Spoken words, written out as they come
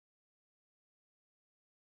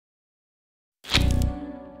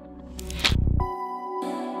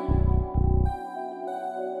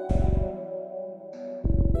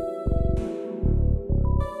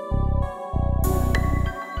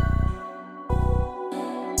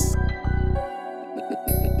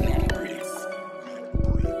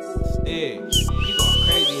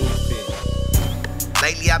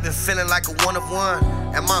I've been feeling like a one of one.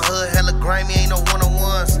 And my hood hella grimy, ain't no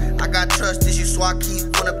one-on-ones. I got trust issues, so I keep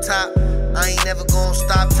one up top. I ain't never gonna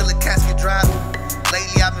stop till the casket drop.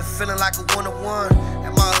 Lately I've been feeling like a one of one.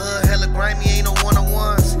 And my hood hella grimy, ain't no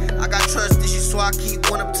one-on-ones. I got trust issues, so I keep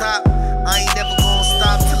one up top. I ain't never gonna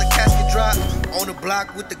stop till the casket drop. On the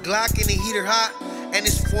block with the Glock and the heater hot. And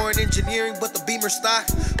it's foreign engineering, but the Beamer stock.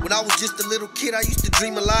 When I was just a little kid, I used to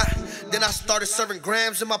dream a lot. Then I started serving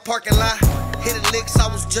grams in my parking lot. Hitting licks, I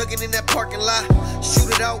was jugging in that parking lot.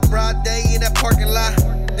 Shoot it out broad day in that parking lot.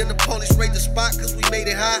 Then the police raided the spot cause we made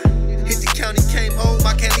it hot. Hit the county, came home,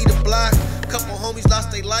 I can't leave the block. Couple homies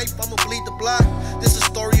lost their life, I'ma bleed the block. This a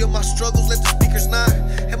story of my struggles, let the speakers knock.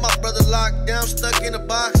 And my brother locked down, stuck in a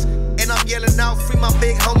box. And I'm yelling out, free my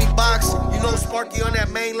big homie box. You know Sparky on that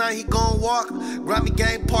main line, he gon' walk. Grimy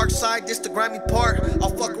gang Parkside, this the grimy part. I'll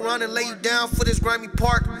fuck around and lay you down for this grimy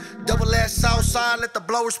park. Double ass Southside, let the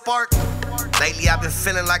blower spark. Lately I've been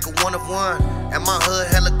feeling like a one of one. And my hood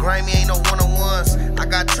hella grimy, ain't no one-on-ones. I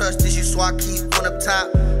got trust issues, so I keep one up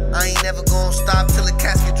top. I ain't never gonna stop till the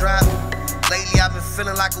casket drop. Lately I've been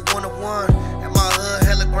feeling like a one of one. And my hood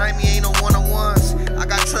hella grimy, ain't no one-on-ones. I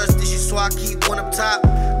got trust issues, so I keep one up top.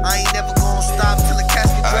 I ain't never gonna stop till the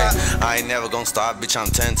casket drop. I ain't never gonna stop, bitch, I'm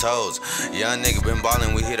 10 toes. Young nigga been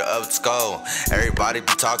ballin', we hit her up to skull. Everybody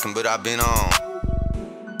be talking, but I been on.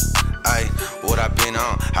 Ay, what I been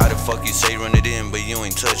on? How the fuck you say run it in, but you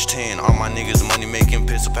ain't touch 10? All my niggas money making,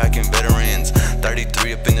 pistol packing veterans.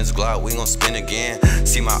 33 up in this Glock, we gon' spin again.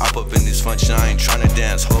 See my op up in this function, I ain't tryna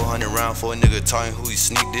dance. Whole 100 round for a nigga talking who he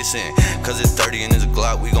sneak this in. Cause it's 30 in this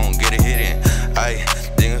Glock, we gon' get it hit in. Ay,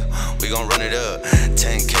 nigga, we gon' run it up.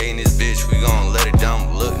 10K in this bitch, we gon' let it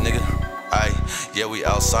down. Look, nigga. Ay, yeah, we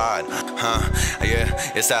outside, yeah,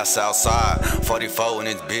 it's that south side. 44 in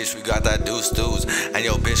this bitch, we got that deuce. And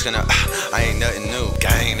yo, bitch gonna, I ain't nothing new,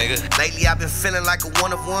 gang, nigga. Lately I've been feeling like a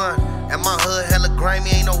one of one. And my hood hella grimy,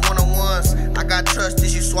 ain't no one-on-ones. I got trust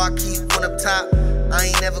issues, so I keep one up top. I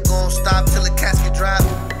ain't never gonna stop till the casket drop.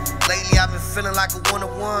 Lately I've been feeling like a one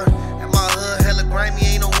of one. And my hood hella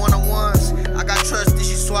grimy, ain't no one-on-ones. I got trust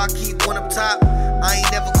issues, so I keep one up top. I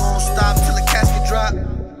ain't never gonna stop till the casket drop.